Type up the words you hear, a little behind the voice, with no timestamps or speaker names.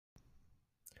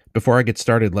Before I get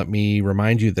started, let me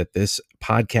remind you that this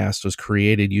podcast was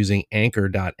created using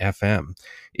Anchor.fm.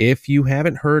 If you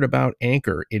haven't heard about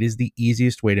Anchor, it is the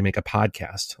easiest way to make a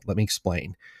podcast. Let me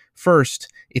explain.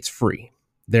 First, it's free.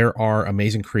 There are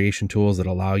amazing creation tools that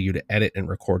allow you to edit and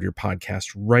record your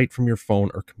podcast right from your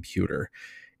phone or computer.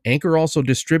 Anchor also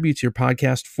distributes your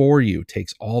podcast for you,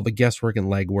 takes all the guesswork and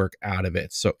legwork out of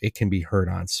it, so it can be heard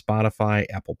on Spotify,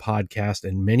 Apple Podcast,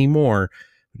 and many more.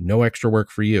 No extra work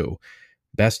for you.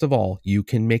 Best of all, you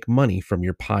can make money from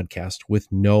your podcast with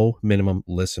no minimum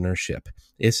listenership.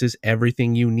 This is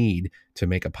everything you need to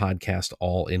make a podcast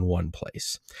all in one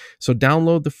place. So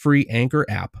download the free Anchor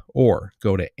app or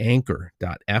go to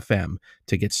anchor.fm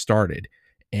to get started.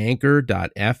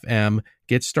 Anchor.fm.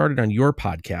 Get started on your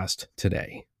podcast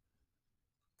today.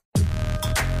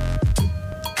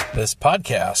 This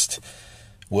podcast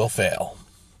will fail.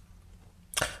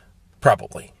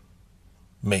 Probably.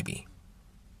 Maybe.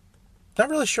 Not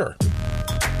really sure.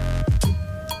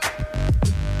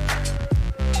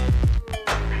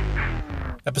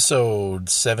 Episode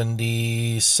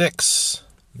 76.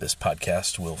 This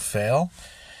podcast will fail.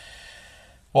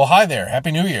 Well, hi there.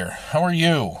 Happy New Year. How are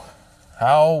you?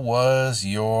 How was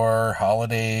your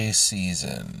holiday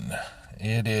season?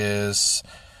 It is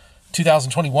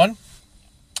 2021.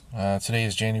 Today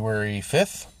is January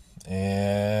 5th.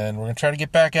 And we're going to try to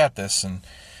get back at this and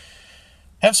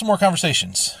have some more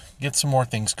conversations. Get some more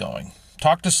things going.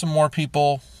 Talk to some more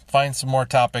people. Find some more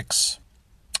topics.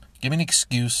 Give me an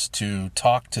excuse to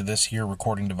talk to this here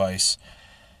recording device.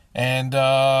 And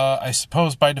I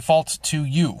suppose by default to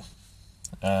you.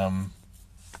 Every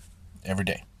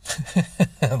day.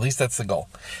 At least that's the goal.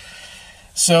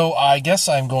 So I guess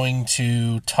I'm going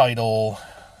to title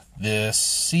this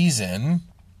season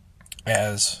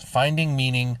as Finding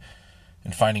Meaning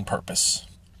and Finding Purpose.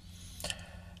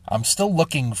 I'm still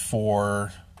looking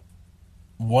for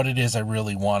what it is I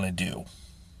really want to do.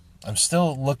 I'm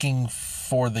still looking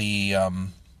for the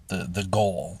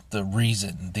goal, the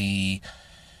reason,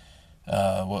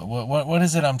 what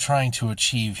is it I'm trying to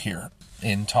achieve here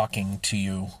in talking to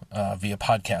you via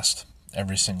podcast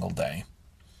every single day.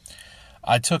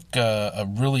 I took a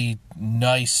really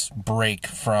nice break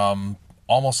from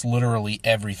almost literally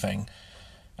everything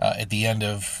at the end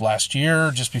of last year,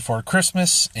 just before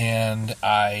Christmas, and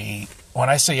when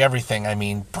I say everything, I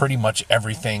mean pretty much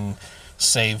everything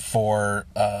save for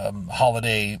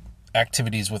holiday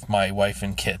activities with my wife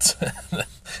and kids.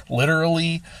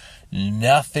 Literally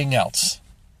nothing else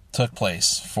took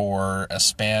place for a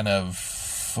span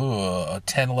of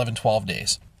 10, 11, 12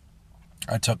 days.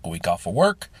 I took a week off of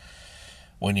work.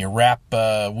 When you wrap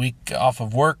a week off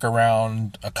of work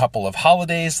around a couple of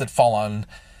holidays that fall on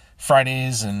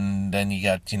Fridays, and then you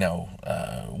got,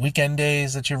 weekend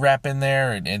days that you wrap in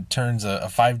there. It turns a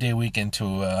 5-day week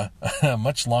into a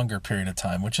much longer period of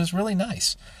time, which is really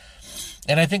nice.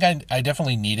 And I think I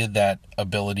definitely needed that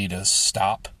ability to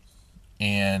stop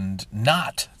and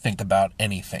not think about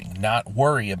anything, not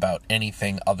worry about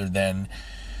anything other than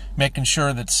making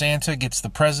sure that Santa gets the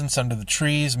presents under the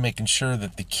trees, making sure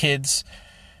that the kids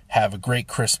have a great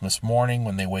Christmas morning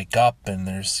when they wake up, and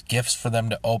there's gifts for them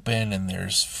to open, and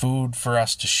there's food for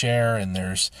us to share, and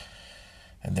there's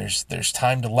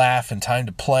time to laugh and time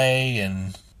to play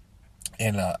and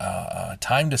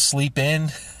time to sleep in.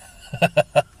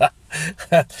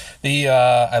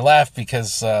 I laugh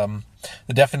because the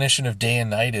definition of day and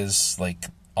night is like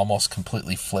almost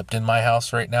completely flipped in my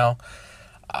house right now.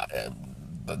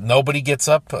 Nobody gets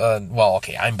up.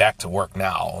 I'm back to work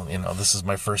now. This is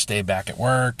my first day back at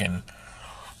work, and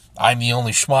I'm the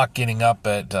only schmuck getting up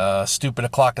at stupid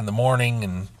o'clock in the morning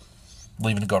and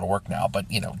leaving to go to work now. But,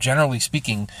 generally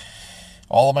speaking,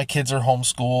 all of my kids are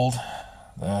homeschooled.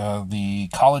 The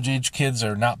college-age kids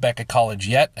are not back at college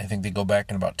yet. I think they go back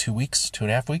in about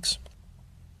 2.5 weeks.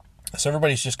 So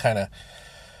everybody's just kind of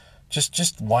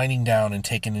just winding down and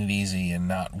taking it easy and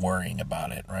not worrying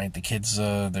about it, right? The kids,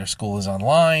 their school is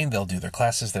online. They'll do their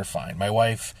classes. They're fine. My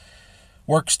wife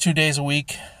works 2 days a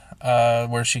week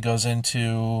where she goes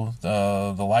into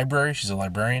the library. She's a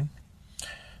librarian.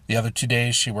 The other 2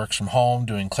 days she works from home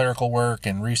doing clerical work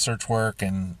and research work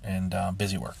and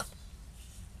busy work.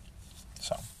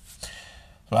 So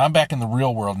I'm back in the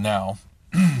real world now,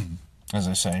 as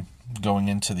I say. Going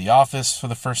into the office for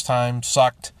the first time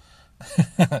sucked.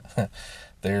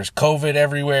 There's COVID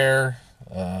everywhere.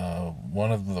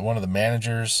 One of the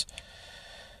managers,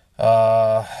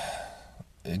 a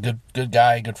good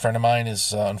guy, good friend of mine,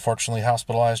 is unfortunately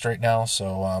hospitalized right now.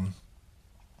 So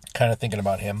kind of thinking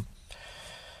about him.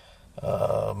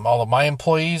 All of my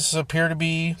employees appear to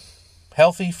be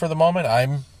healthy for the moment.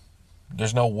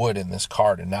 There's no wood in this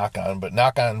car to knock on, but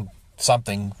knock on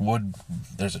something. Wood,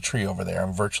 there's a tree over there.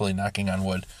 I'm virtually knocking on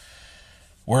wood.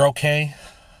 We're okay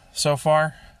so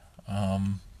far.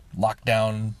 Locked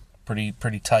down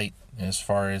pretty tight as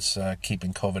far as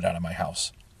keeping COVID out of my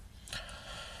house.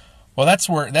 Well, that's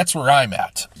where I'm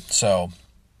at. So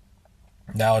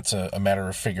now it's a matter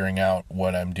of figuring out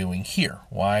what I'm doing here.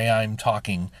 Why I'm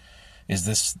talking. Is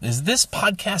this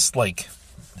podcast like,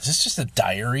 is this just a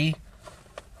diary?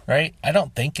 Right? I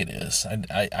don't think it is.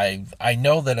 I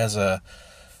know that as a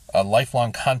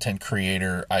lifelong content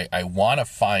creator, I want to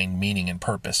find meaning and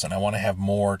purpose, and I want to have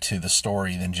more to the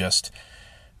story than just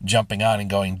jumping on and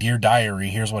going, "Dear Diary,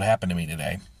 here's what happened to me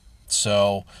today."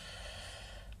 So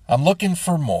I'm looking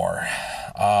for more.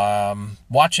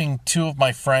 Watching two of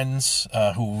my friends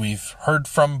who we've heard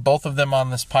from, both of them on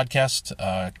this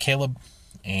podcast, Caleb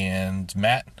and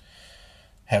Matt,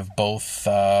 have both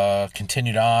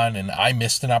continued on, and I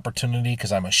missed an opportunity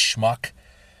because I'm a schmuck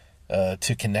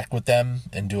to connect with them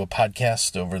and do a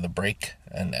podcast over the break.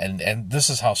 And this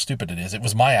is how stupid it is. It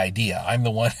was my idea. I'm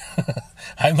the one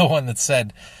I'm the one that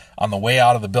said on the way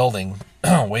out of the building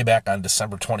way back on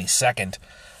December 22nd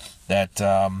that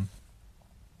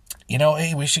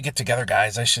hey, we should get together,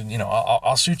 guys. I should,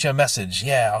 I'll shoot you a message.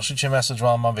 Yeah, I'll shoot you a message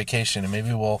while I'm on vacation, and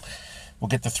maybe we'll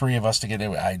get the three of us to get it.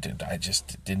 It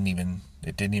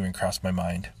didn't even cross my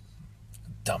mind.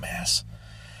 Dumbass.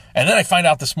 And then I find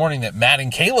out this morning that Matt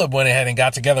and Caleb went ahead and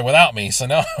got together without me. So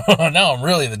now I'm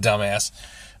really the dumbass,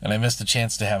 and I missed a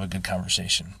chance to have a good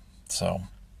conversation. So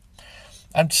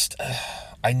I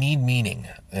need meaning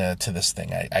to this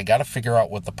thing. I got to figure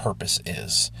out what the purpose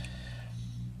is.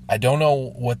 I don't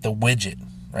know what the widget,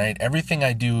 right? Everything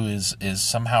I do is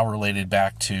somehow related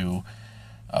back to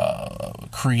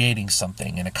creating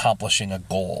something and accomplishing a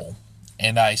goal.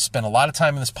 And I spent a lot of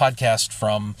time in this podcast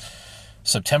from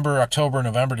September, October,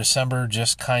 November, December,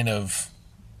 just kind of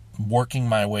working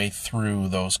my way through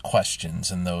those questions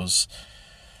and those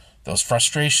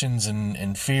frustrations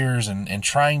and fears and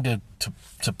trying to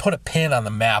put a pin on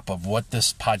the map of what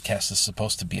this podcast is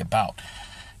supposed to be about.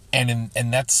 And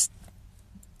that's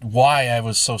why I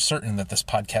was so certain that this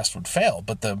podcast would fail.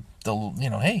 But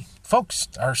hey, folks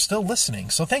are still listening,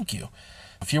 so thank you.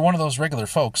 If you're one of those regular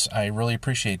folks, I really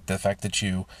appreciate the fact that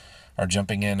you are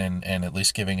jumping in and at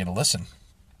least giving it a listen.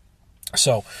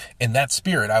 So in that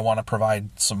spirit, I want to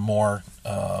provide some more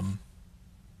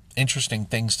interesting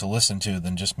things to listen to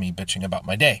than just me bitching about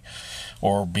my day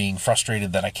or being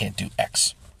frustrated that I can't do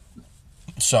X.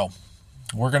 So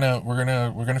we're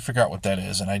gonna figure out what that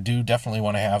is, and I do definitely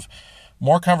want to have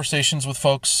more conversations with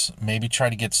folks. Maybe try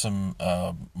to get some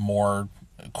more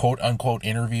quote unquote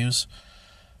interviews.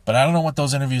 But I don't know what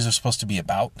those interviews are supposed to be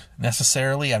about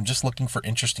necessarily. I'm just looking for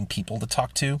interesting people to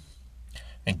talk to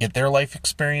and get their life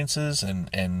experiences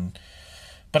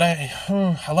but I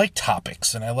like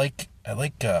topics, and I like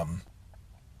having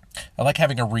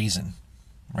a reason,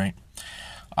 right?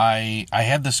 I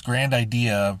had this grand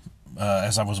idea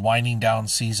as I was winding down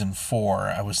season 4.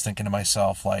 I was thinking to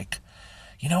myself, like,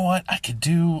 you know what? I could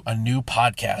do a new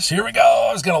podcast. Here we go.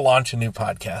 I was going to launch a new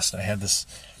podcast. I had this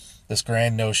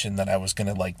grand notion that I was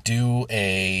going to do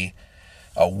a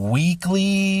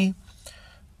weekly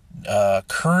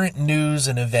current news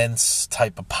and events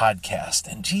type of podcast.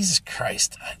 And Jesus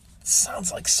Christ, it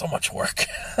sounds like so much work.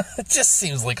 It just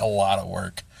seems like a lot of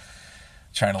work.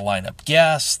 Trying to line up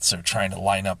guests or trying to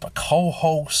line up a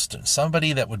co-host and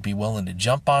somebody that would be willing to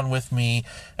jump on with me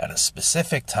at a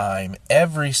specific time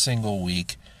every single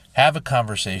week, have a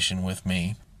conversation with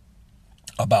me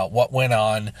about what went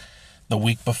on the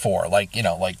week before, like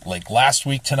last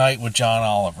week tonight with John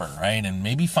Oliver, right? And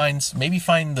maybe find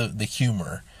the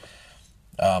humor,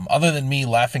 other than me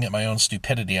laughing at my own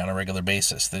stupidity on a regular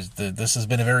basis. This has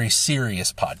been a very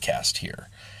serious podcast here.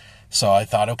 So I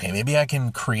thought, okay, maybe I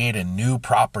can create a new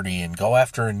property and go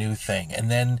after a new thing.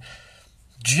 And then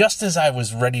just as I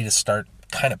was ready to start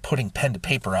kind of putting pen to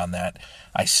paper on that,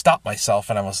 I stopped myself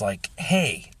and I was like,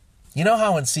 hey, you know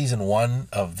how in season 1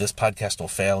 of This Podcast Will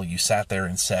Fail, you sat there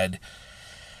and said,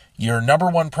 your number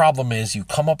one problem is you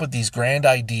come up with these grand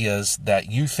ideas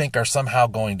that you think are somehow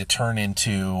going to turn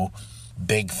into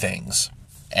big things,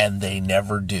 and they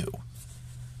never do.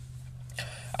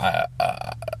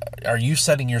 Are you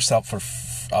setting yourself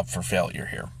up for failure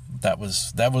here? That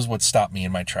was what stopped me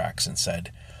in my tracks and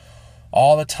said,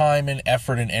 all the time and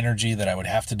effort and energy that I would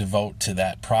have to devote to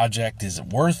that project, is it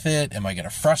worth it? Am I going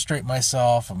to frustrate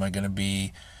myself? Am I going to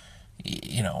be,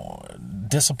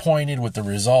 disappointed with the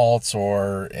results?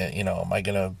 Or, am I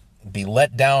going to be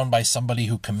let down by somebody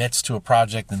who commits to a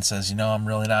project and says, I'm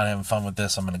really not having fun with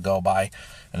this, I'm going to go by,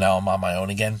 and now I'm on my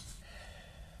own again?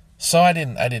 So I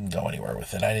didn't go anywhere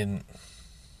with it.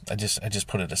 I I just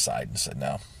put it aside and said,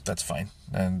 no, that's fine.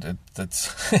 And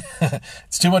that's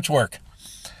it's too much work.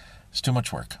 It's too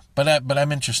much work. But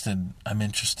I'm interested. I'm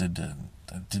interested to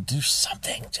do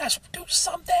something. Just do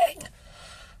something.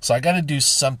 So I got to do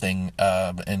something,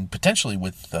 and potentially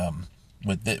with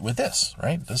this,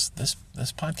 right? This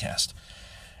podcast.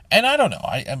 And I don't know.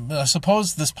 I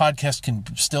suppose this podcast can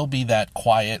still be that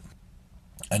quiet,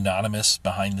 anonymous,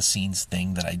 behind the scenes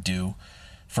thing that I do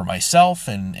for myself.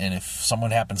 And if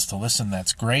someone happens to listen,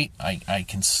 that's great. I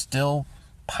can still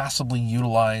possibly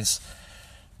utilize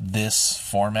this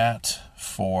format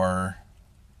for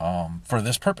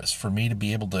this purpose, for me to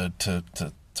be able to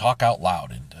talk out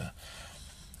loud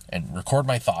and record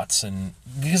my thoughts. And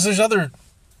because there's other,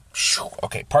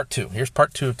 okay, part two. Here's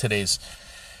part two of today's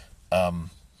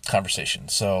conversation.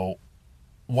 So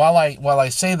while I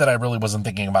say that I really wasn't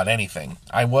thinking about anything,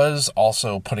 I was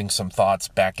also putting some thoughts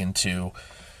back into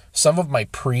some of my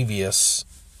previous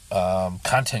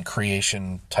content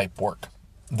creation type work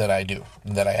that I do,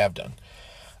 that I have done.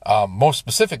 Most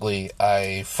specifically,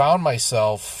 I found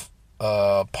myself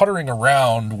puttering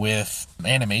around with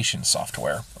animation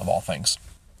software, of all things.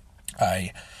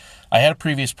 I had a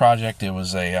previous project. It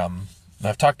was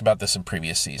I've talked about this in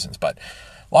previous seasons, but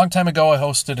a long time ago, I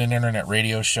hosted an internet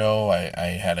radio show.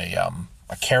 I had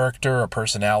a character, a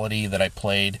personality that I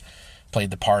played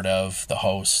the part of the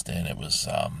host, and it was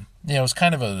it was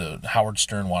kind of a Howard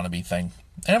Stern wannabe thing,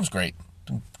 and it was great.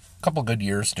 A couple good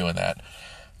years doing that.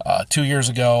 2 years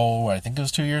ago, I think it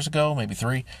was 2 years ago, maybe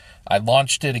 3, I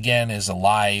launched it again as a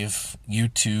live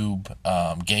YouTube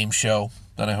game show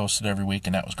that I hosted every week,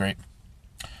 and that was great.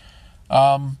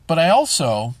 But I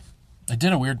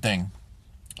did a weird thing.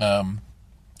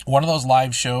 One of those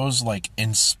live shows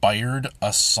inspired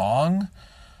a song,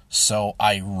 so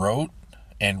I wrote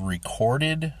and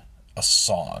recorded a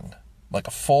song, like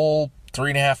a full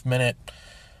 3.5 minute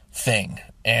thing,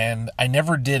 and I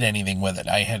never did anything with it.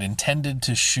 I had intended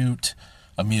to shoot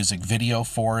a music video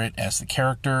for it as the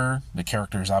character. The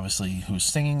character is obviously who's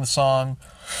singing the song.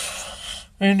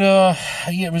 And,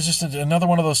 it was just another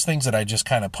one of those things that I just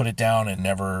kind of put it down and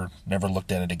never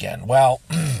looked at it again. Well,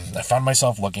 I found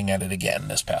myself looking at it again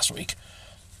this past week.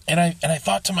 And I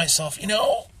thought to myself,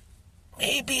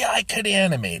 maybe I could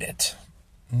animate it.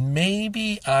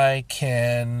 Maybe I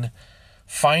can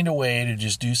find a way to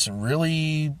just do some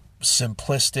really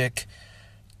simplistic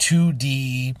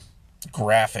 2D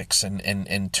graphics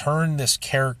and turn this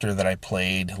character that I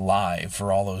played live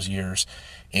for all those years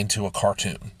into a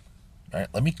cartoon. All right,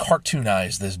 let me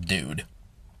cartoonize this dude,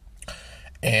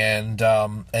 and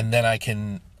then I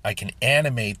can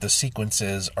animate the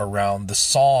sequences around the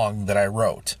song that I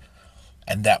wrote,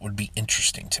 and that would be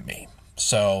interesting to me.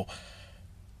 So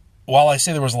while I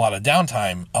say there was a lot of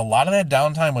downtime, a lot of that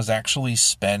downtime was actually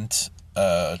spent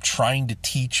trying to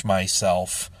teach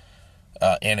myself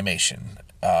animation,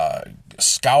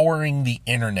 scouring the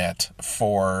internet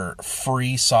for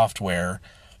free software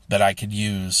that I could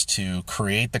use to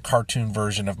create the cartoon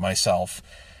version of myself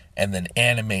and then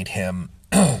animate him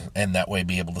and that way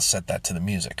be able to set that to the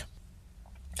music.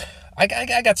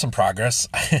 I got some progress.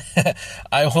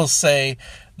 I will say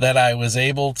that I was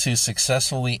able to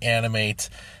successfully animate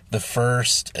the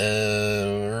first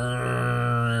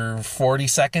 40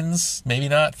 seconds, maybe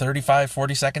not, 35,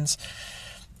 40 seconds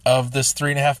of this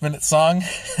 3.5 minute song.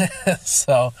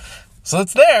 So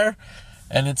it's there,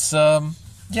 and it's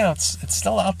it's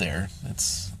still out there.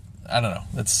 I don't know.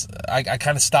 I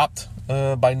kind of stopped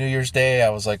by New Year's Day. I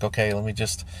was like, okay, let me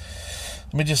just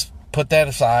put that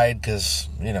aside, because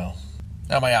now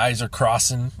my eyes are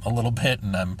crossing a little bit,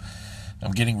 and I'm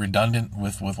getting redundant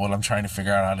with what I'm trying to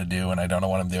figure out how to do, and I don't know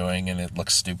what I'm doing, and it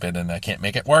looks stupid, and I can't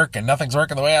make it work, and nothing's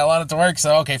working the way I want it to work.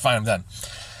 So okay, fine, I'm done.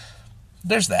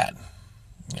 There's that.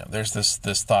 There's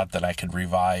this thought that I could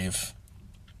revive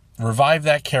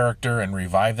that character and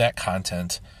revive that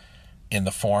content in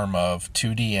the form of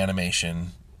 2D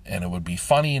animation, and it would be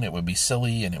funny, and it would be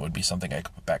silly, and it would be something I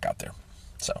could put back out there.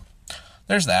 So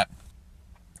there's that.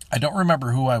 I don't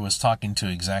remember who I was talking to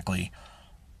exactly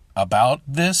about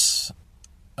this,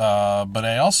 but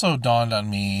it also dawned on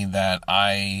me that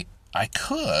I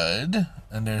could,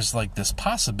 and there's this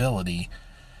possibility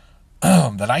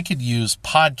that I could use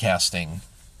podcasting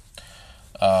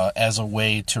as a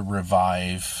way to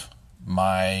revive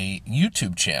my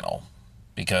YouTube channel,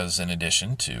 because in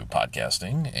addition to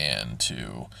podcasting and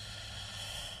to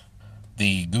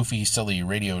the goofy, silly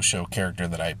radio show character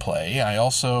that I play, I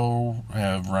also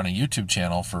have run a YouTube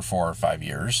channel for 4 or 5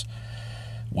 years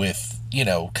with,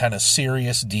 kind of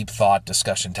serious, deep thought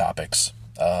discussion topics.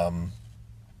 I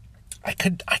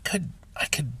could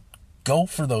go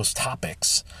for those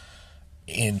topics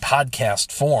in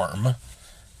podcast form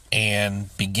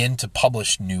and begin to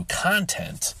publish new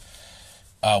content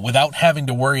without having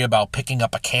to worry about picking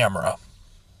up a camera.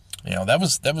 That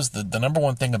was the number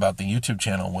one thing about the YouTube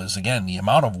channel was, again, the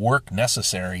amount of work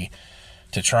necessary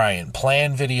to try and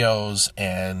plan videos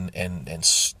and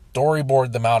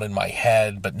storyboard them out in my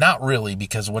head, but not really,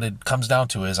 because what it comes down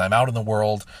to is I'm out in the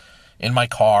world, in my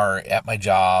car, at my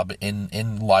job,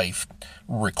 in life,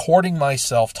 recording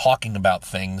myself talking about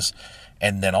things,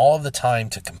 and then all of the time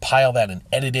to compile that and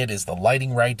edit it. Is the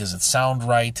lighting right? Does it sound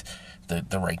right?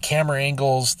 The right camera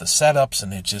angles, the setups,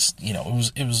 and it just,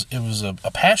 it was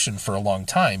a passion for a long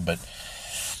time, but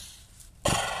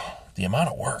the amount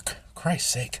of work,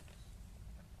 Christ's sake.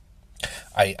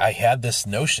 I had this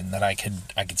notion that I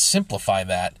could simplify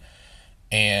that,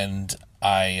 and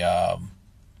I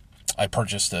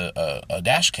purchased a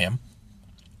dash cam,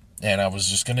 and I was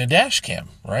just going to dash cam,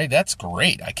 right? That's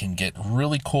great. I can get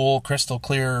really cool, crystal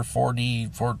clear,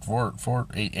 4D, 4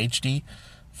 HD,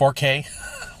 4K,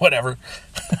 whatever,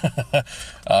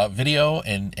 video,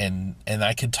 and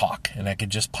I could talk, and I could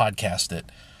just podcast it,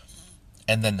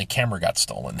 and then the camera got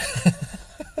stolen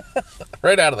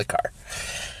right out of the car.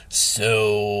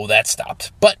 So that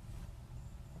stopped. But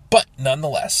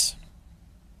nonetheless,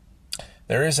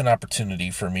 there is an opportunity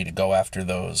for me to go after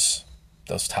those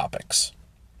topics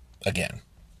again.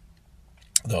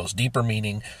 Those deeper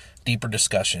meaning, deeper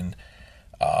discussion,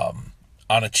 on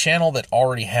a channel that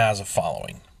already has a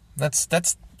following.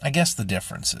 That's I guess the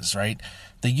difference is, right?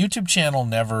 The YouTube channel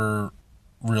never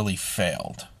really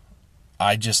failed.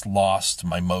 I just lost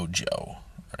my mojo,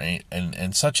 right?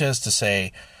 And such as to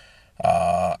say,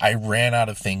 I ran out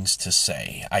of things to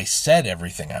say. I said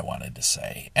everything I wanted to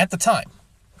say at the time.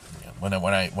 When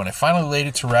I finally laid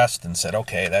it to rest and said,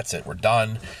 okay, that's it, we're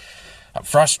done. I'm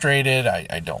frustrated.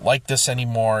 I don't like this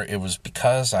anymore. It was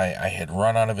because I had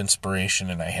run out of inspiration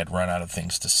and I had run out of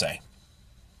things to say.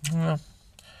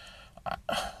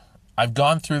 I've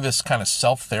gone through this kind of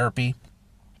self-therapy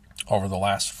over the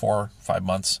last 4 or 5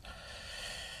 months,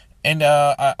 and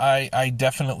I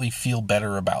definitely feel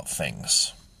better about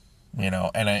things. And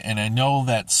I know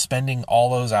that spending all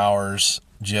those hours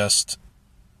just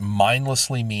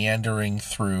mindlessly meandering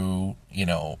through,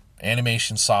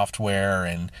 animation software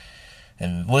and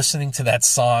listening to that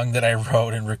song that I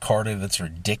wrote and recorded that's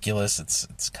ridiculous.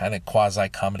 It's kind of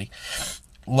quasi-comedy.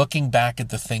 Looking back at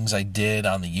the things I did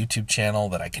on the YouTube channel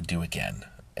that I could do again.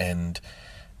 And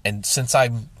since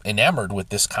I'm enamored with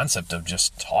this concept of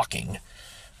just talking,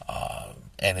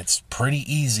 and it's pretty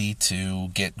easy to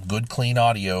get good, clean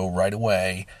audio right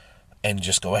away and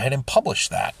just go ahead and publish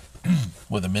that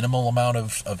with a minimal amount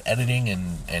of editing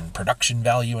and production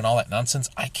value and all that nonsense.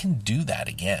 I can do that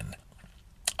again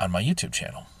on my YouTube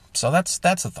channel. So that's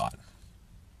a thought.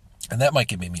 And that might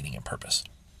give me meaning and purpose.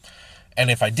 And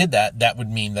if I did that, that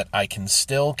would mean that I can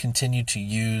still continue to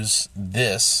use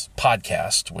this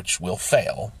podcast, which will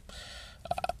fail,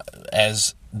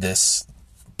 as this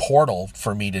portal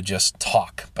for me to just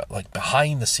talk, but like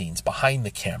behind the scenes, behind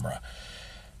the camera,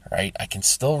 right? I can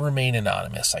still remain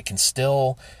anonymous. I can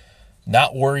still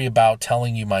not worry about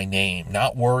telling you my name,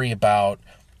 not worry about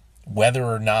whether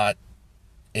or not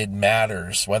it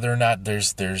matters, whether or not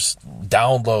there's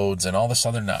downloads and all this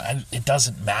other, it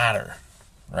doesn't matter,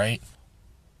 right?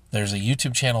 There's a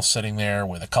YouTube channel sitting there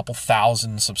with a couple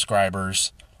thousand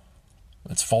subscribers.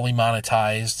 It's fully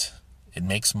monetized. It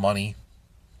makes money.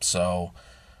 So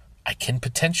I can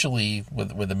potentially,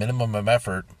 with a minimum of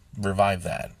effort, revive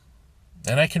that.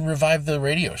 And I can revive the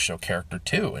radio show character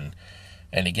too.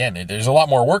 And again, there's a lot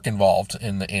more work involved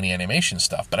in the animation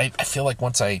stuff. But I feel like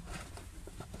once I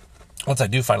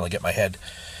do finally get my head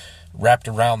wrapped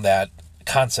around that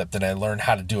concept and I learn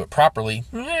how to do it properly,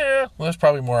 there's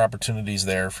probably more opportunities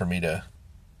there for me to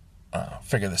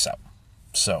figure this out.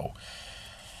 So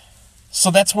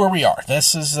that's where we are.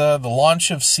 This is the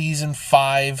launch of season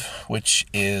 5, which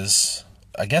is,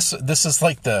 I guess this is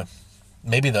like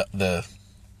maybe the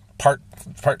part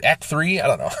act 3. I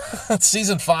don't know. It's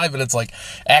season 5 and it's like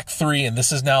act 3, and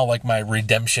this is now like my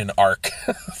redemption arc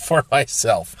for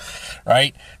myself,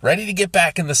 right? Ready to get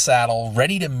back in the saddle,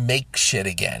 ready to make shit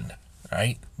again,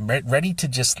 right? Ready to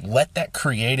just let that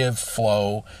creative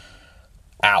flow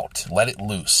out, let it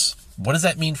loose. What does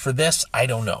that mean for this? I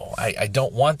don't know. I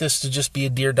don't want this to just be a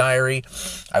Dear Diary.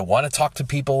 I want to talk to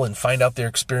people and find out their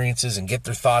experiences and get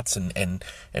their thoughts and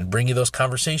bring you those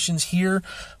conversations here.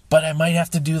 But I might have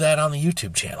to do that on the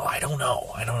YouTube channel. I don't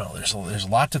know. There's a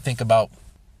lot to think about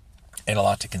and a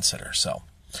lot to consider. So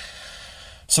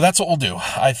that's what we'll do.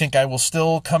 I think I will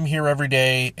still come here every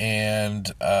day and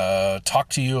talk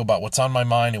to you about what's on my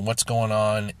mind and what's going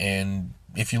on, and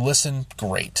if you listen,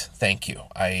 great. Thank you.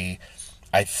 I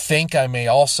think I may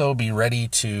also be ready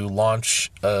to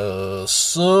launch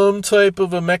some type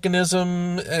of a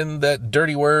mechanism in that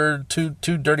dirty word, two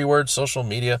dirty words, social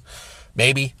media.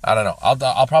 Maybe. I don't know.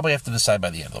 I'll probably have to decide by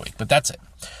the end of the week. But that's it.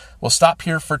 We'll stop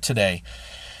here for today.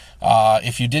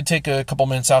 If you did take a couple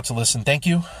minutes out to listen, thank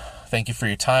you. Thank you for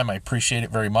your time. I appreciate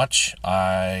it very much.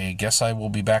 I guess I will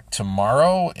be back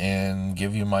tomorrow and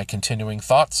give you my continuing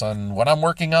thoughts on what I'm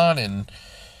working on and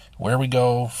where we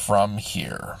go from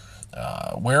here.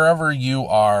 Wherever you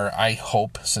are, I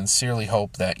sincerely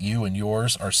hope that you and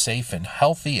yours are safe and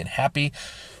healthy and happy.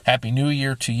 Happy New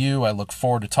Year to you. I look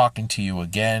forward to talking to you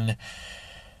again.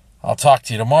 I'll talk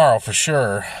to you tomorrow for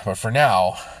sure, but for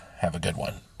now, have a good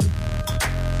one.